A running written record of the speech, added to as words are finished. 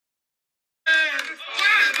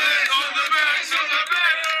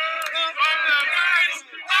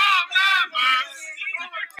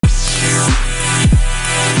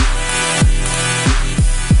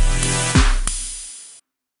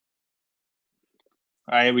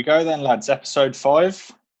Here we go then, lads. Episode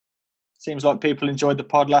 5. Seems like people enjoyed the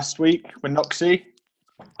pod last week with Noxie.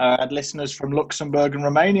 Had listeners from Luxembourg and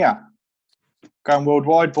Romania. Going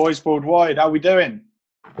worldwide, boys, worldwide. How we doing?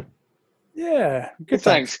 Yeah, good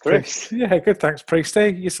thanks, Chris. Yeah, good thanks,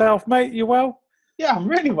 Priesty. Yourself, mate? You well? Yeah, I'm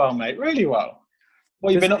really well, mate. Really well.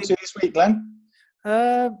 What have you been up to this week, Glenn?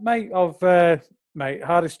 Mate,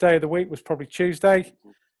 hardest day of the week was probably Tuesday.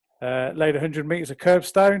 Laid 100 metres of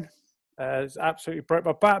curbstone. It's absolutely broke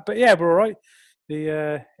my back, but yeah, we're all right.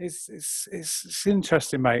 It's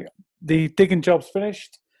interesting, mate. The digging job's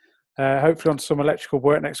finished. Hopefully on to some electrical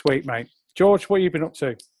work next week, mate. George, what have you been up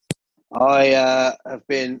to? I have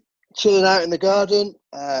been chilling out in the garden,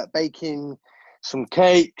 baking some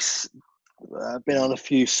cakes. I've been on a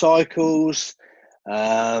few cycles,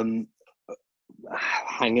 hanging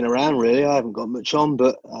around really. I haven't got much on,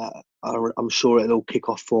 but I'm sure it'll all kick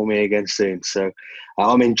off for me again soon. So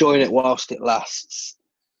I'm enjoying it whilst it lasts.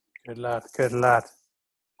 Good lad, good lad.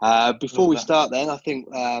 Before we start then, I think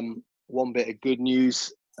one bit of good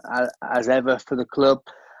news as ever for the club.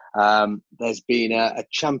 There's been a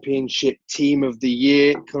championship team of the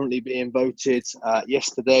year currently being voted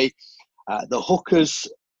yesterday. The Hookers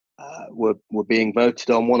were being voted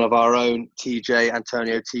on. One of our own,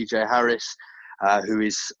 Antonio TJ Harris, who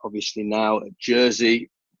is obviously now at Jersey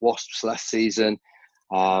Wasps last season,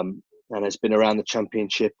 and has been around the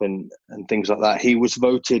championship and things like that. He was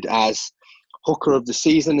voted as hooker of the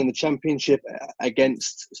season in the championship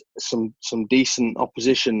against some decent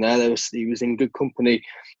opposition there. He was in good company.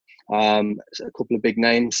 A couple of big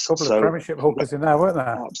names. A couple of Premiership hookers in there, weren't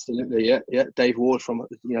there? Absolutely, yeah. Dave Ward from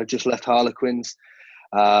just left Harlequins.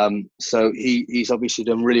 So he's obviously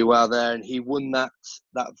done really well there, and he won that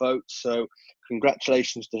vote. So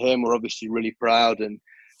congratulations to him. We're obviously really proud, and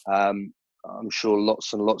I'm sure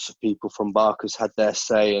lots and lots of people from Barker's had their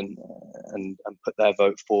say and put their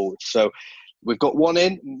vote forward. So we've got one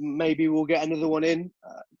in. Maybe we'll get another one in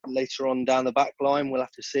later on down the back line. We'll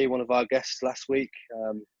have to see. One of our guests last week.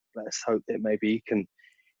 Let's hope that maybe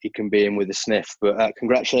he can be in with a sniff. But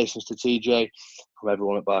congratulations to TJ from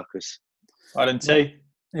everyone at Barker's. Well done, T.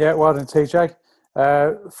 Yeah, well done, TJ.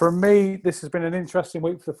 For me, this has been an interesting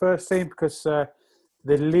week for the first team because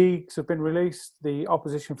the leagues have been released. The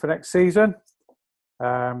opposition for next season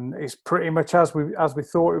is pretty much as we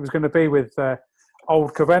thought it was going to be, with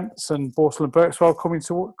Old Covents and Borstal and Berkswell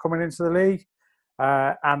coming into the league,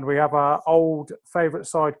 and we have our old favourite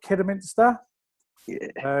side, Kidderminster.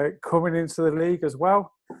 Coming into the league as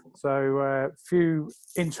well. So a few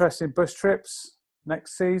interesting bus trips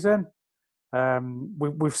next season.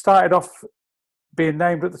 We've started off being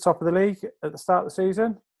named at the top of the league at the start of the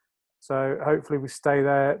season. So hopefully we stay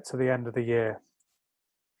there to the end of the year.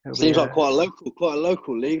 Seems like quite a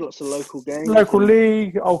local league. Lots of local games. Local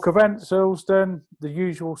league, Old Covents, Earlsdon, the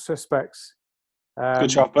usual suspects.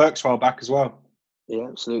 Good job, Berkswell back as well. Yeah,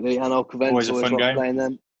 absolutely. And Old Covents always a fun game playing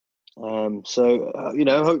them. So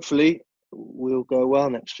hopefully we'll go well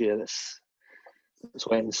next year. Let's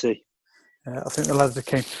wait and see. I think the lads are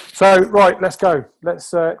keen. So right, let's go.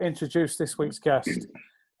 Let's introduce this week's guest.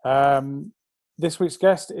 This week's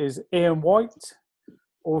guest is Ian White,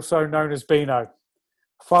 also known as Beano.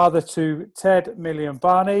 Father to Ted, Millie and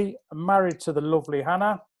Barney, married to the lovely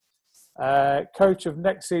Hannah, coach of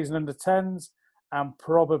next season under 10s, and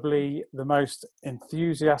probably the most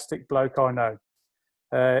enthusiastic bloke I know.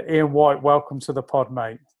 Ian White, welcome to the pod,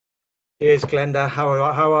 mate. Cheers, Glenda.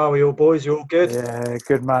 How are we all, boys? You all good? Yeah,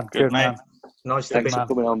 good man. Good man. Nice to Thanks be for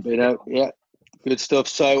coming on, Beano. Yeah, good stuff.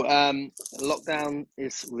 So, lockdown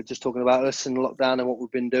we're just talking about us and lockdown and what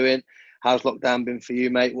we've been doing. How's lockdown been for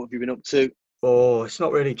you, mate? What have you been up to? Oh, it's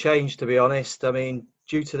not really changed, to be honest. I mean,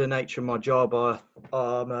 due to the nature of my job,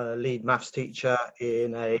 I'm a lead maths teacher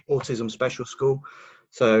in a autism special school.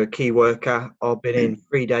 So, a key worker. I've been in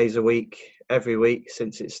 3 days a week, every week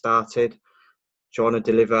since it started, trying to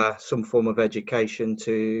deliver some form of education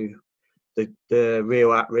to the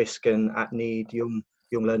real at-risk and at-need young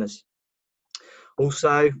learners.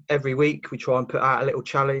 Also, every week we try and put out a little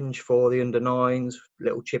challenge for the under-9s,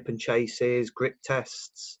 little chip and chases, grip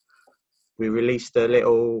tests. We released a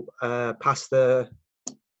little pasta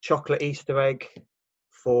chocolate Easter egg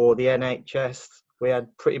for the NHS. We had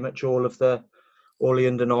pretty much all the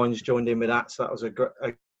under-9s joined in with that, so that was a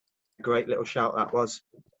great little shout, that was.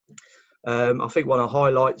 I think one of the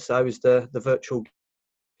highlights, though, is the virtual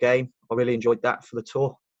game. I really enjoyed that for the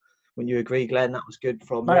tour. When you agree, Glenn, that was good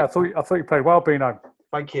from Mate, I thought you played well, Beano.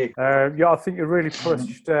 Thank you. I think you really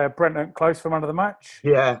pushed Brent close for man of the match.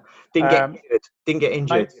 Yeah, didn't get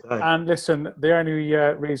injured. Mate, and listen, the only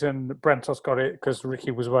reason Brentos got it because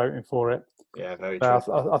Ricky was voting for it. Yeah, very So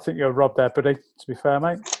true. I think you're Rob there, buddy. To be fair,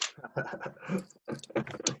 mate.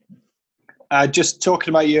 Just talking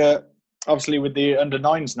about your, obviously with the under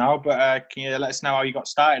nines now, but can you let us know how you got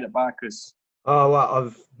started at Barkers? Oh, well,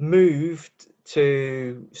 I've moved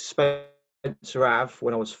to Spencer Ave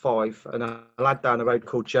when I was 5, and a lad down the road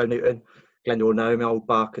called Joe Newton, Glenn will know him, old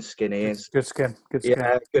Barker skinny is. Good skin. Good skin.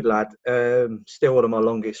 Yeah, good lad. Still one of my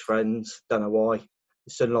longest friends. Don't know why.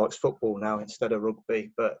 His son likes football now instead of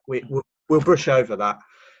rugby, but we'll brush over that.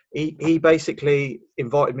 He basically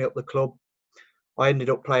invited me up the club. I ended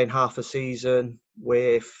up playing half a season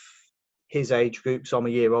with his age group, so I'm a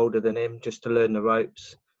year older than him, just to learn the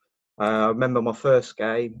ropes. I remember my first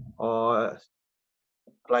game, I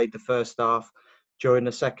played the first half. During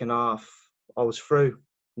the second half, I was through.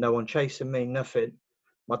 No one chasing me, nothing.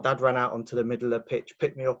 My dad ran out onto the middle of the pitch,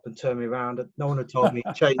 picked me up and turned me around. No one had told me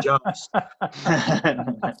to change halves.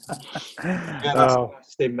 Yeah, that's a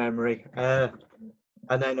lasting memory. And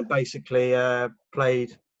then basically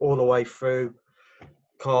played all the way through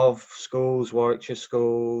Cov schools, Warwickshire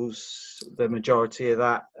schools, the majority of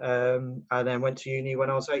that. And then went to uni when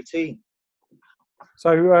I was 18.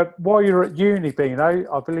 So while you were at uni, Beano,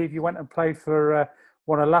 I believe you went and played for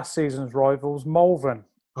one of last season's rivals, Malvern.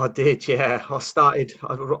 I did, yeah.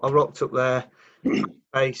 I rocked up there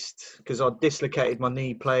based because I dislocated my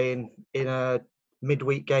knee playing in a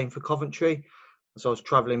midweek game for Coventry. So I was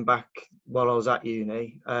travelling back while I was at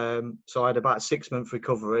uni. So I had about a 6-month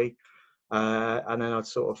recovery. And then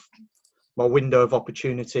my window of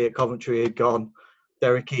opportunity at Coventry had gone.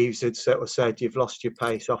 Derek Eves had sort of said, "You've lost your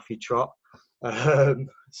pace, off your trot."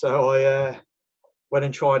 So I went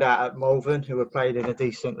and tried out at Malvern, who were playing in a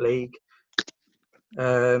decent league.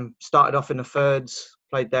 Started off in the thirds,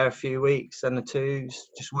 played there a few weeks, and the twos,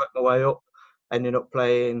 just worked my way up. Ended up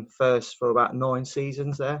playing first for about 9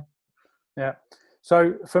 seasons there. Yeah.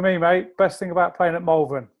 So for me, mate, best thing about playing at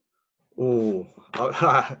Malvern. Oh,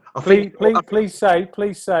 please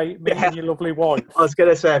say, me and your lovely wife. I was going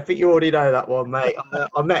to say, I think you already know that one, mate.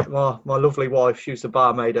 I met my lovely wife. She was the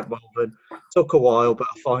barmaid at Malvern. Took a while, but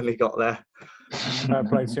I finally got there. Fair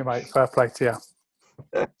play to you, mate. Fair play to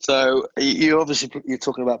you. So you're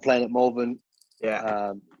talking about playing at Malvern.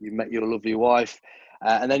 Yeah. You met your lovely wife,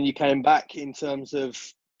 and then you came back in terms of.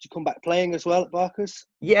 Did you come back playing as well at Barkers?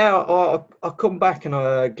 Yeah, I come back and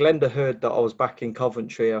Glenda heard that I was back in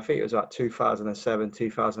Coventry. I think it was about 2007,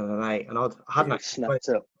 2008, and I hadn't actually played.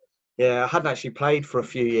 Yeah, I hadn't actually played for a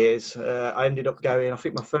few years. I ended up going. I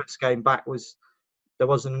think my first game back was there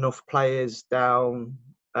wasn't enough players down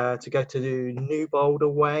to go to Newbold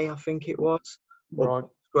away. I think it was, or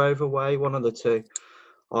Grove away, one of the two.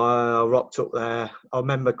 I rocked up there. I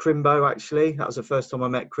remember Crimbo actually. That was the first time I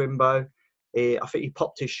met Crimbo. I think he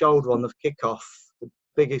popped his shoulder on the kickoff. The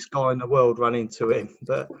biggest guy in the world ran into him,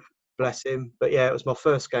 but bless him. But yeah, it was my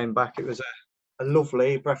first game back. It was a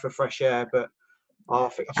lovely breath of fresh air, but I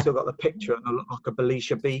think I've still got the picture and I look like a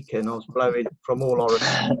Belisha beacon. I was blowing from all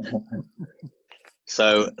orifices.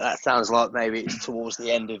 So that sounds like maybe it's towards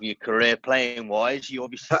the end of your career playing wise. You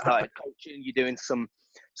obviously started coaching. You're doing some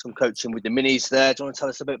coaching with the minis there. Do you want to tell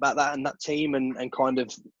us a bit about that and that team and kind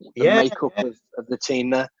of the makeup of the team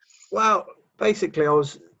there? Well, basically, I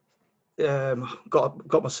was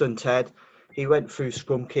got my son Ted. He went through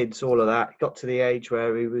scrum kids, all of that. Got to the age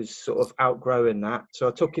where he was sort of outgrowing that. So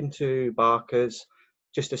I took him to Barkers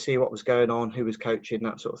just to see what was going on, who was coaching,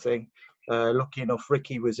 that sort of thing. Lucky enough,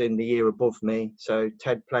 Ricky was in the year above me. So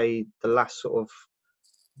Ted played the last sort of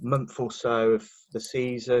month or so of the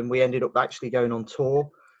season. We ended up actually going on tour,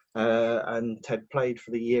 and Ted played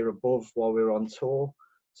for the year above while we were on tour.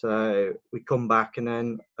 So we come back and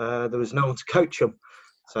then there was no one to coach him.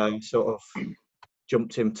 So sort of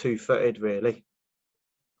jumped him 2-footed really.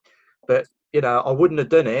 But, you know, I wouldn't have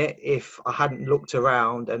done it if I hadn't looked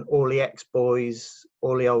around and all the ex-boys,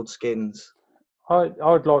 all the old skins.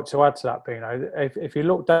 I'd like to add to that, Beano. If you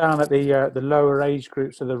look down at the lower age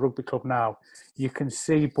groups of the rugby club now, you can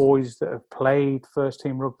see boys that have played first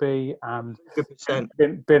team rugby and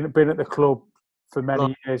 100%. been at the club for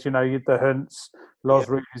many years. You know, the Hunts, Loz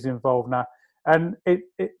Reed is involved now, and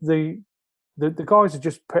the guys are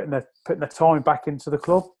just putting the time back into the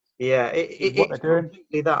club. Yeah, what they're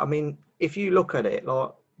doing. That I mean, if you look at it, like,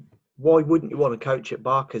 why wouldn't you want to coach at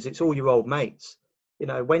Barkers? It's all your old mates. You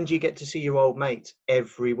know, when do you get to see your old mates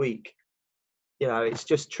every week? You know, it's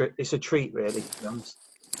just it's a treat, really, to be honest.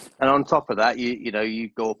 And on top of that, you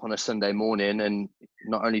go up on a Sunday morning, and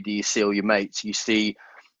not only do you see all your mates, you see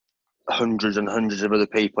hundreds and hundreds of other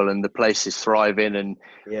people, and the place is thriving. And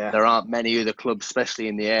there aren't many other clubs, especially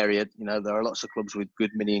in the area. You know, there are lots of clubs with good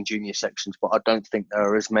mini and junior sections, but I don't think there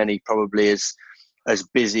are as many probably as as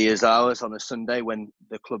busy as ours on a Sunday when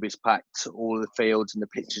the club is packed, all the fields and the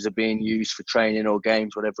pitches are being used for training or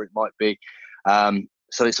games, whatever it might be.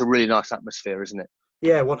 So it's a really nice atmosphere, isn't it?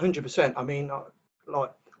 Yeah, 100%. I mean,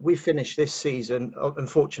 like we finished this season,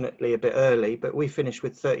 unfortunately a bit early, but we finished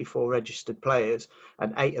with 34 registered players,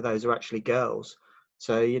 and 8 of those are actually girls.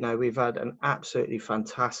 So, you know, we've had an absolutely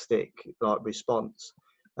fantastic response.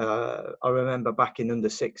 I remember back in under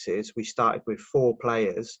sixes, we started with 4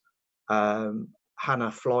 players.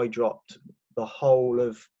 Hannah fly dropped the whole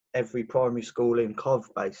of every primary school in Cov,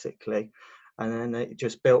 basically. And then it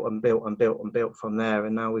just built and built and built and built from there.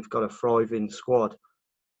 And now we've got a thriving squad.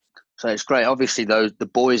 So it's great. Obviously, the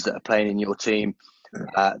boys that are playing in your team,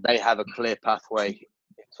 they have a clear pathway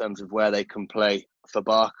in terms of where they can play for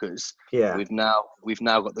Barkers. Yeah. We've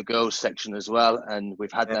now got the girls section as well, and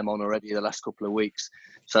we've had them on already the last couple of weeks.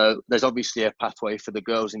 So there's obviously a pathway for the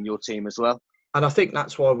girls in your team as well. And I think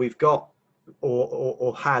that's why we've got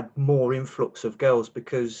or had more influx of girls,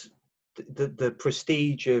 because the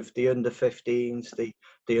prestige of the under 15s,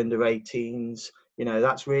 the under 18s, you know,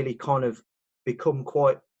 that's really kind of become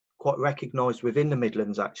quite recognised within the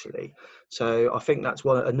Midlands, actually. So I think that's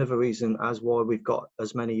another reason as why we've got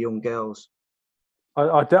as many young girls.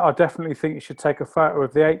 I definitely think you should take a photo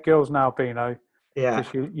of the 8 girls now, Beano. Yeah.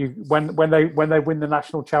 Because when they win the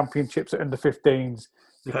national championships at under 15s,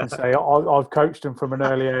 you can say I've coached them from an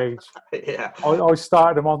early age. Yeah. I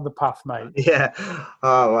started them on the path, mate. Yeah.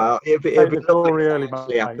 Oh wow. It'd be the glory lovely if early, that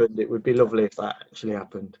actually happened. It would be lovely if that actually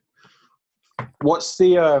happened. What's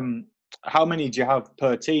the how many do you have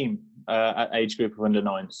per team at age group of under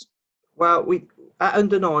 9s? Well, we at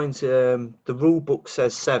under 9s, the rule book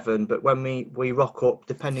says 7, but when we rock up,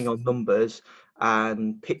 depending on numbers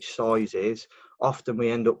and pitch sizes, often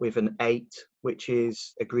we end up with an 8, which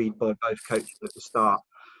is agreed by both coaches at the start,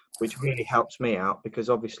 which really helps me out, because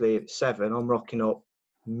obviously at 7, I'm rocking up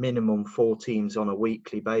minimum 4 teams on a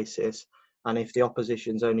weekly basis, and if the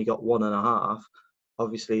opposition's only got 1.5,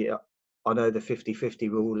 obviously I know the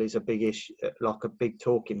 50-50 rule is a big issue, like a big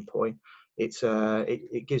talking point.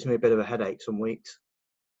 It gives me a bit of a headache some weeks.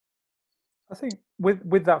 I think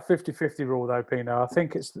with that 50-50 rule though, Pino, I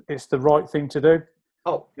think it's the right thing to do.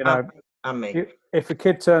 Oh, you know, and me. If a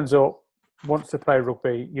kid turns up, wants to play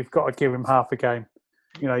rugby, you've got to give him half a game.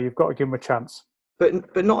 You know, you've got to give him a chance.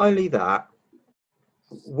 But not only that,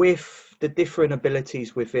 with the different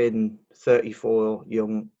abilities within 34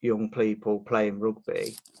 young people playing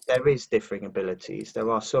rugby, there is differing abilities. There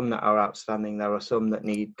are some that are outstanding. There are some that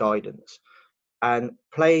need guidance. And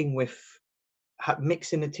playing with,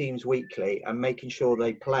 mixing the teams weekly and making sure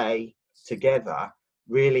they play together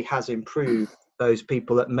really has improved those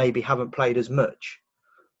people that maybe haven't played as much.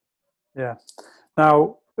 Yeah.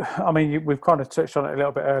 Now, I mean, we've kind of touched on it a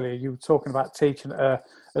little bit earlier. You were talking about teaching at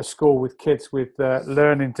a school with kids with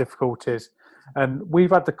learning difficulties. And we've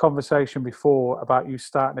had the conversation before about you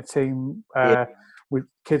starting a team with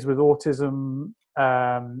kids with autism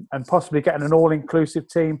and possibly getting an all-inclusive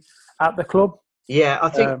team at the club. Yeah,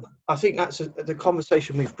 I think that's the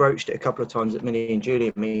conversation we've broached it a couple of times at Minnie and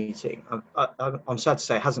Julia meeting. I'm sad to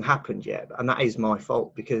say it hasn't happened yet, and that is my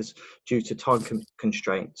fault, because due to time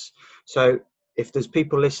constraints. So if there's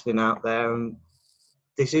people listening out there, and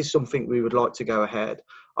this is something we would like to go ahead,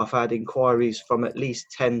 I've had inquiries from at least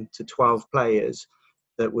 10 to 12 players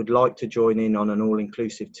that would like to join in on an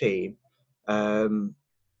all-inclusive team. Then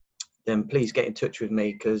please get in touch with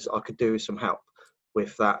me, because I could do with some help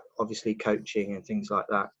with that, obviously coaching and things like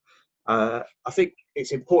that. I think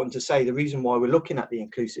it's important to say the reason why we're looking at the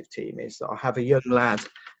inclusive team is that I have a young lad,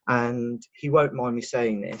 and he won't mind me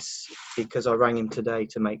saying this because I rang him today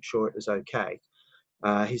to make sure it was okay.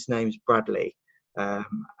 His name's Bradley,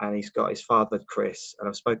 and he's got his father, Chris, and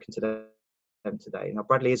I've spoken to them today. Now,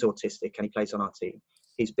 Bradley is autistic and he plays on our team.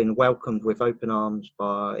 He's been welcomed with open arms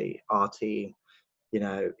by our team. You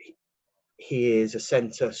know, he is a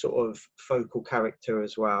centre sort of focal character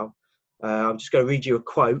as well. I'm just going to read you a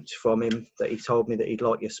quote from him that he told me that he'd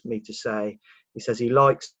like me to say. He says he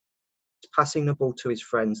likes passing the ball to his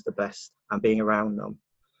friends the best and being around them.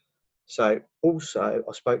 So also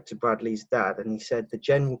I spoke to Bradley's dad, and he said the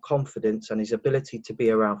general confidence and his ability to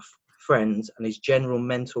be around friends and his general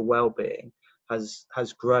mental well-being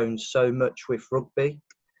has grown so much with rugby.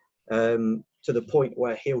 To the point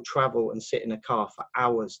where he'll travel and sit in a car for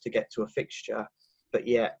hours to get to a fixture, but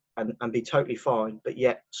yet, and be totally fine, but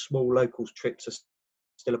yet small local trips are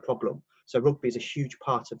still a problem. So rugby is a huge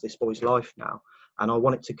part of this boy's life now, and I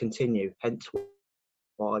want it to continue, hence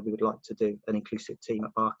why we would like to do an inclusive team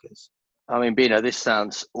at Barkers. I mean, Beano, this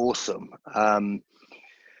sounds awesome.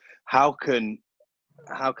 How can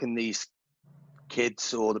these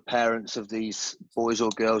kids or the parents of these boys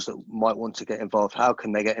or girls that might want to get involved? How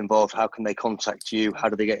can they get involved? How can they contact you? How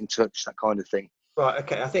do they get in touch? That kind of thing. Right.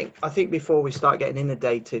 Okay. I think before we start getting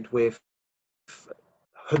inundated with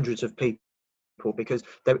hundreds of people, because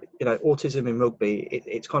autism in rugby,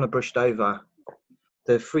 it's kind of brushed over.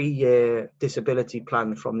 The 3-year disability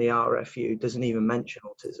plan from the RFU doesn't even mention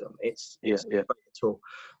autism. It's not at all.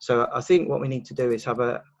 So I think what we need to do is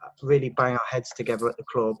really bang our heads together at the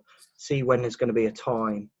club, see when there's going to be a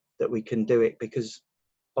time that we can do it, because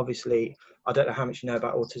obviously I don't know how much you know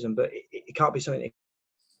about autism, but it can't be something that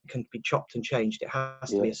can be chopped and changed. It has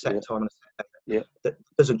to be a set time and a set date that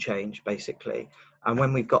doesn't change, basically. And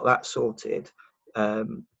when we've got that sorted,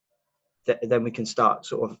 then we can start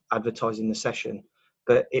sort of advertising the session.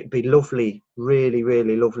 But it'd be lovely, really,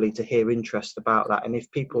 really lovely to hear interest about that. And if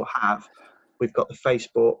people we've got the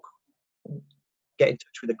Facebook, get in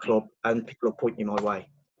touch with the club and people will point you my way.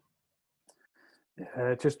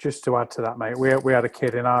 Just to add to that, mate, we had a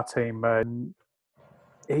kid in our team.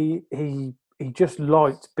 He just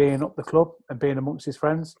liked being up the club and being amongst his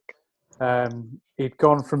friends. He'd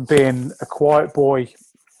gone from being a quiet boy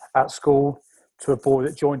at school to a boy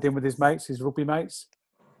that joined in with his mates, his rugby mates.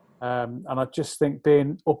 And I just think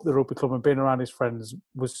being up at the rugby club and being around his friends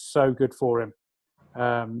was so good for him.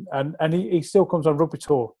 And he still comes on rugby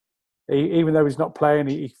tour. Even though he's not playing,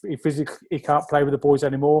 he physically can't play with the boys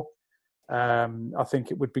anymore. I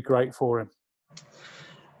think it would be great for him.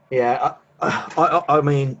 Yeah, I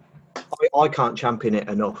mean, I can't champion it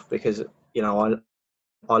enough, because I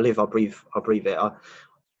live, I breathe it. I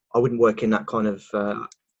wouldn't work in that kind of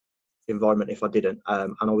environment if I didn't,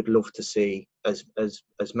 and I would love to see as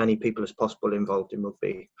many people as possible involved in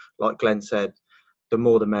rugby. Like Glenn said, the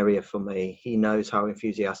more the merrier for me. He knows how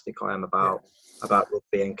enthusiastic I am about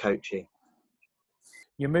rugby and coaching.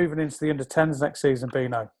 You're moving into the under-10s next season,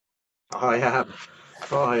 Beano. I am.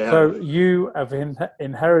 So you have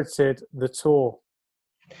inherited the tour.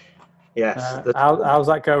 Yes. How's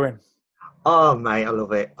that going? Oh, mate, I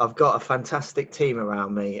love it. I've got a fantastic team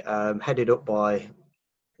around me, headed up by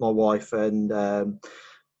my wife and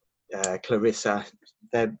Clarissa.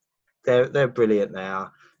 They're brilliant. They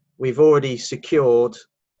are. We've already secured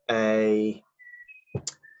a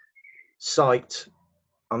site.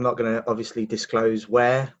 I'm not going to obviously disclose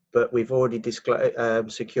where, but we've already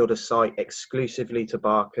secured a site exclusively to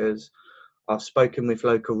Barkers. I've spoken with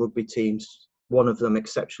local rugby teams, one of them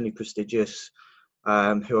exceptionally prestigious, who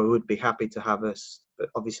I would be happy to have us. But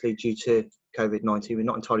obviously, due to COVID-19, we're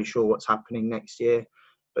not entirely sure what's happening next year.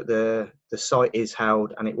 But the site is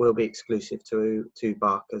held, and it will be exclusive to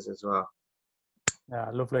Barkers as well. Yeah,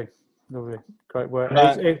 lovely, great work.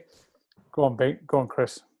 Go on, Pete. Go on,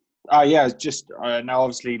 Chris. Yeah, just now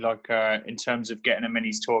obviously, like in terms of getting a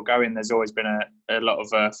minis tour going, there's always been a lot of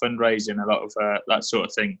fundraising, a lot of that sort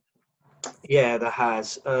of thing. Yeah, there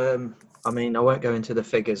has. I mean, I won't go into the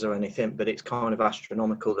figures or anything, but it's kind of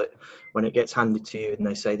astronomical that when it gets handed to you and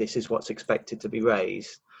they say this is what's expected to be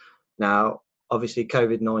raised. Now, obviously,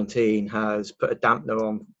 COVID-19 has put a dampener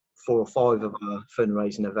on 4 or 5 of our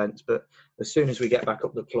fundraising events, but as soon as we get back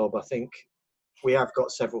up the club, I think we have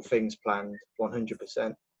got several things planned,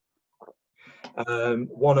 100%.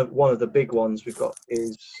 One of the big ones we've got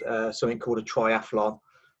is something called a triathlon.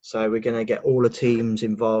 So we're going to get all the teams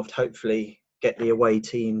involved, hopefully get the away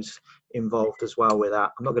teams involved as well with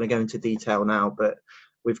that. I'm not going to go into detail now, but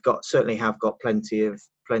we've certainly have got plenty of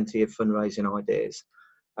fundraising ideas.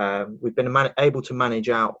 We've been able to manage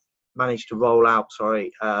to roll out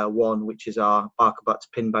one, which is our Barker Butts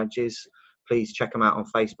pin badges. Please check them out on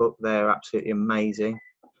Facebook. They're absolutely amazing.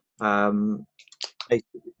 They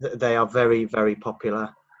are very, very popular.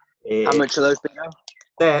 How much are those, Beano?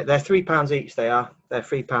 They're £3 each. They're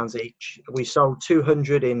 £3 each. We sold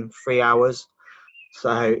 200 in 3 hours,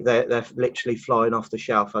 so they're literally flying off the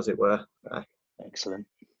shelf, as it were. Excellent.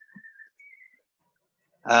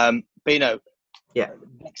 Beano,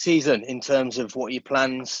 next season, in terms of what your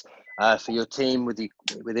plans for your team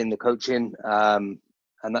within the coaching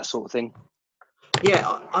and that sort of thing.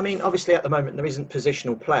 Yeah, I mean, obviously at the moment there isn't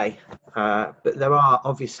positional play, but there are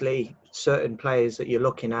obviously certain players that you're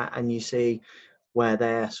looking at and you see where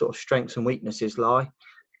their sort of strengths and weaknesses lie.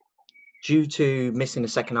 Due to missing the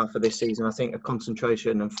second half of this season, I think a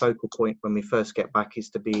concentration and focal point when we first get back is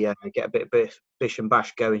to be get a bit of bish and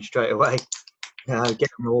bash going straight away. Get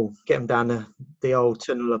them down the old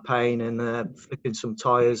tunnel of pain and flipping some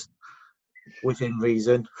tyres within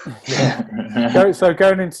reason. Yeah. So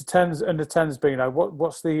going into under 10s, Beano,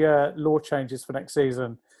 what's the law changes for next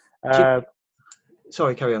season?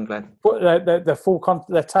 Sorry, carry on, Glenn. But they're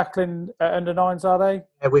they're tackling under nines, are they?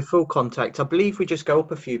 Yeah, we're full contact. I believe we just go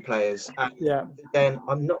up a few players. And Yeah. then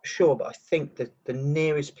I'm not sure, but I think that the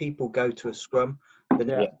nearest people go to a scrum,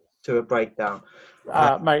 to a breakdown.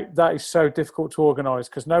 Mate, that is so difficult to organise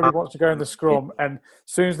because nobody wants to go in the scrum, and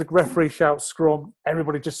as soon as the referee shouts scrum,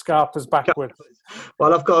 everybody just scarpers backwards.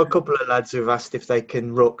 Well, I've got a couple of lads who've asked if they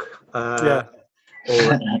can ruck. Already,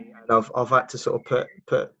 and I've had to sort of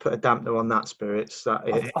put a dampener on that spirit. So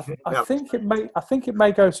I think it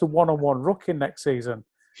may go to one-on-one rucking next season.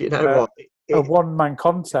 You know what? A one-man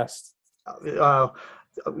contest. You're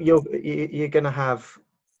going to have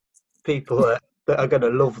people that are going to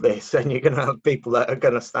love this, and you're going to have people that are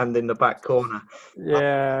going to stand in the back corner.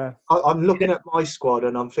 Yeah. I'm looking at my squad,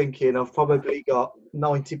 and I'm thinking I've probably got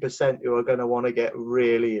 90% who are going to want to get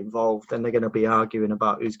really involved, and they're going to be arguing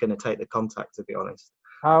about who's going to take the contact, to be honest.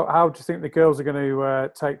 How do you think the girls are going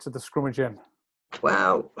to take to the scrummaging?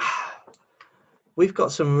 Well, we've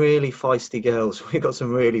got some really feisty girls. We've got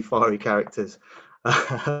some really fiery characters.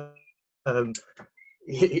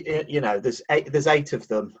 You know, there's eight of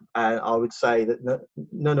them, and I would say that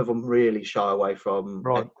none of them really shy away from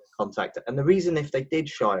contact. And the reason if they did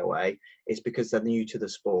shy away is because they're new to the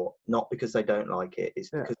sport, not because they don't like it.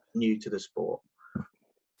 It's because they're new to the sport.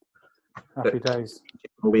 Happy days.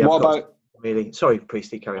 What about? Really, sorry,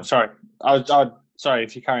 Priesty, carry on. Sorry, sorry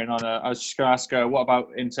if you're carrying on. I was just going to ask, what about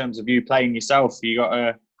in terms of you playing yourself? You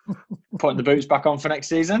got putting the boots back on for next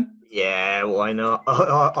season? Yeah, why not?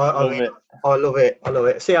 I love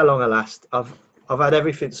it. See how long I last. I've had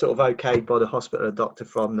everything sort of okayed by the hospital doctor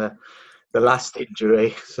from the last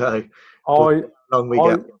injury. So I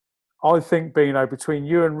think, Beano, between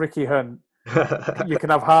you and Ricky Hunt, you can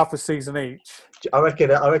have half a season each. I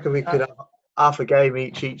reckon we could have half a game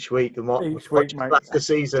each week and each week, mate. Last the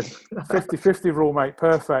season. 50-50 rule, mate.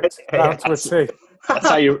 Perfect. Down to a T. I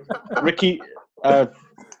tell you, Ricky.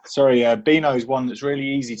 Beano's one that's really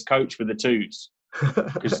easy to coach with the twos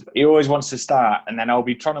because he always wants to start, and then I'll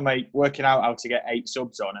be working out how to get 8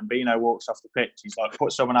 subs on, and Beano walks off the pitch. He's like,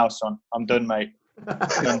 "Put someone else on. I'm done, mate."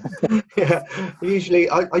 Yeah,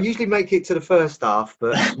 I usually make it to the first half,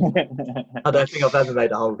 but I don't think I've ever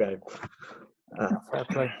made a whole game. Fair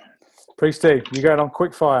play. Priesty, you going on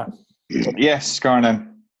quick fire? Yes, going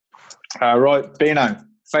on. Right, Beano.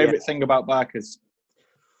 Favourite thing about Barkers?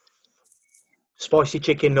 Spicy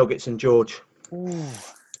chicken nuggets and George. Ooh,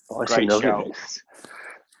 great shout.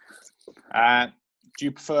 Do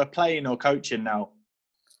you prefer playing or coaching now?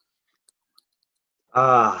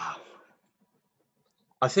 I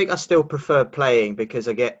think I still prefer playing because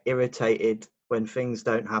I get irritated when things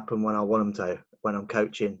don't happen when I want them to, when I'm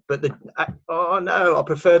coaching. But I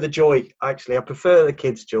prefer the joy. Actually, I prefer the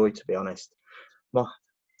kids' joy, to be honest.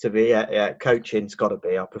 Coaching's got to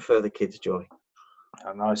be. I prefer the kids' joy.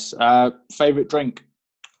 Oh, nice. Favourite drink?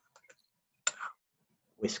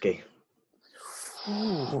 Whiskey.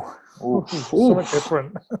 Ooh. Something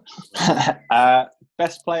different.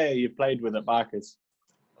 Best player you've played with at Barkers?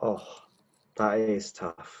 Oh, that is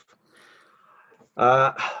tough.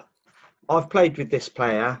 I've played with this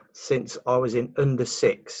player since I was in under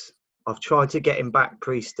 6. I've tried to get him back,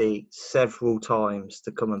 Priesty, several times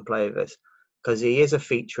to come and play with us because he is a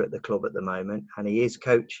feature at the club at the moment and he is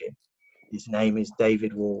coaching. His name is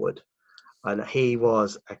David Warwood, and he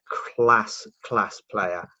was a class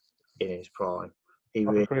player in his prime. I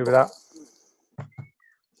agree with that.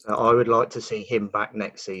 So I would like to see him back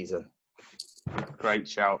next season. Great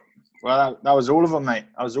shout. Well, that was all of them, mate.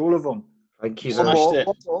 That was all of them. Thank you.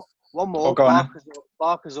 One more.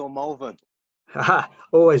 Barkers or Malvern?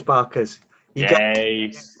 Always Barkers.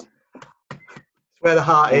 Yes. Where the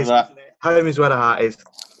heart is. Home is where the heart is.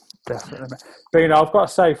 Definitely. Beano, I've got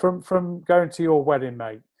to say, from going to your wedding,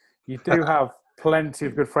 mate, you do have plenty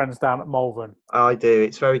of good friends down at Malvern. I do.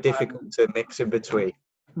 It's very difficult to mix in between.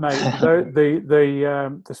 Mate,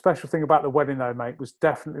 the special thing about the wedding, though, mate, was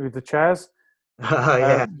definitely the chairs.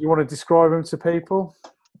 Yeah. You want to describe them to people?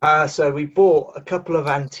 So we bought a couple of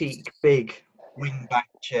antique big wing-back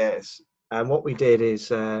chairs. And what we did is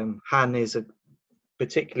Han is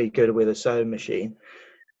particularly good with a sewing machine.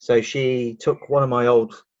 So she took one of my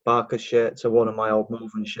old Barker shirts or one of my old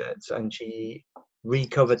Malvern shirts and she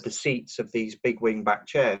recovered the seats of these big wing-back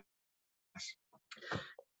chairs.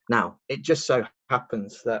 Now, it just so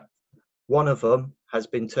happens that one of them has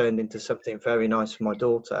been turned into something very nice for my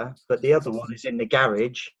daughter, but the other one is in the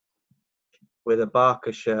garage with a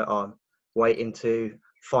Barker shirt on, waiting to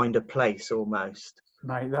find a place almost.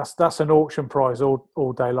 Mate, that's an auction prize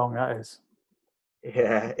all day long, that is.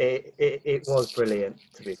 Yeah, it was brilliant,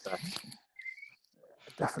 to be fair.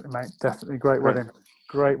 Definitely, mate. Definitely great wedding.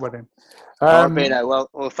 Great wedding. All right, Beano.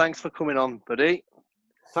 Well, thanks for coming on, buddy.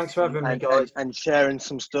 Thanks for having me, guys. And sharing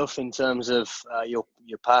some stuff in terms of your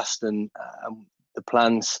past and the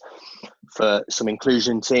plans for some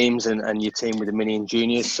inclusion teams and your team with the mini and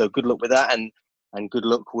juniors. So good luck with that, and good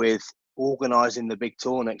luck with organising the big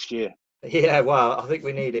tour next year. Yeah, well, I think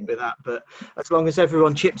we need it with that. But as long as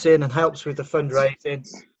everyone chips in and helps with the fundraising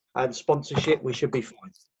and sponsorship, we should be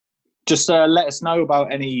fine. Just let us know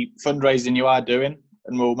about any fundraising you are doing,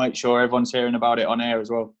 and we'll make sure everyone's hearing about it on air as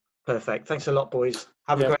well. Perfect. Thanks a lot, boys.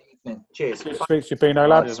 Have a great evening. Cheers. Good to speak to you, Beano,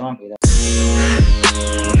 lads.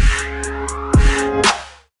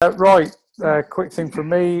 Right, quick thing from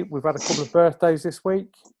me. We've had a couple of birthdays this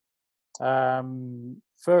week.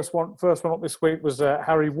 First one up this week was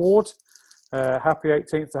Harry Ward. Happy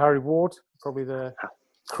 18th to Harry Ward. Probably the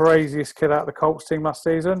craziest kid out of the Colts team last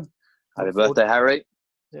season. Happy birthday, Harry.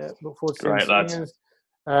 Yeah, look forward to seeing Great,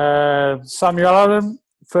 lads. Samuel Allen,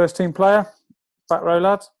 first team player, back row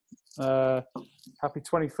lad. Happy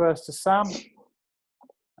 21st to Sam.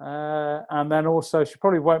 And then also, she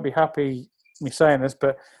probably won't be happy me saying this,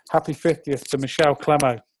 but happy 50th to Michelle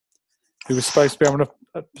Clemo, who was supposed to be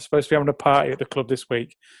having a party at the club this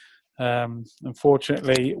week.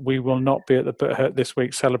 Unfortunately, we will not be at the Butthurt this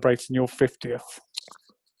week celebrating your 50th.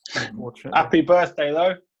 Happy birthday,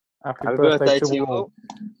 though. Happy birthday to you all.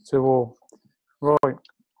 To all. Right.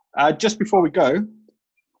 Just before we go,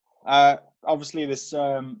 obviously this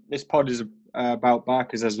pod is about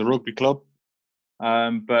Barkers as the rugby club,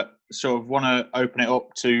 but sort of want to open it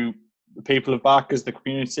up to the people of Barkers, the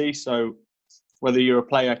community. So whether you're a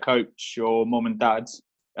player, coach, or mum and dad,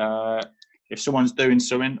 if someone's doing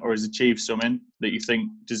something or has achieved something that you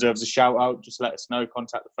think deserves a shout out, just let us know.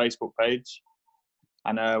 Contact the Facebook page,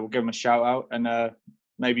 and we'll give them a shout out and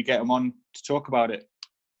maybe get them on to talk about it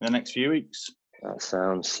in the next few weeks. That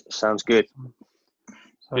sounds good.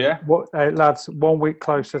 So, yeah, lads, 1 week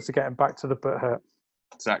closer to getting back to the Butthurt.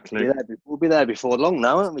 Exactly. We'll be there before long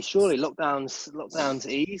now, won't we? Surely lockdowns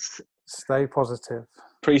ease. Stay positive.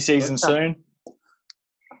 Pre-season soon.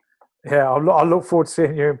 Yeah, I look forward to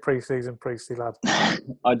seeing you in pre-season, Priesty lad.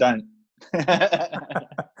 I don't.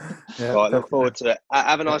 Yeah, right, look forward to it.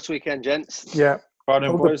 Have a nice weekend, gents. Yeah. Right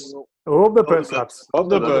on, boys. Up the butts, lads. Up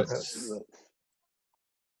the butts.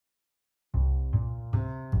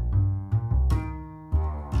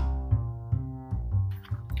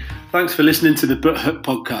 Thanks for listening to the Butthurt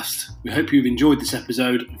podcast. We hope you've enjoyed this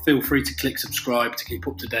episode, and feel free to click subscribe to keep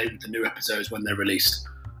up to date with the new episodes when they're released.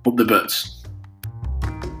 Up the butts.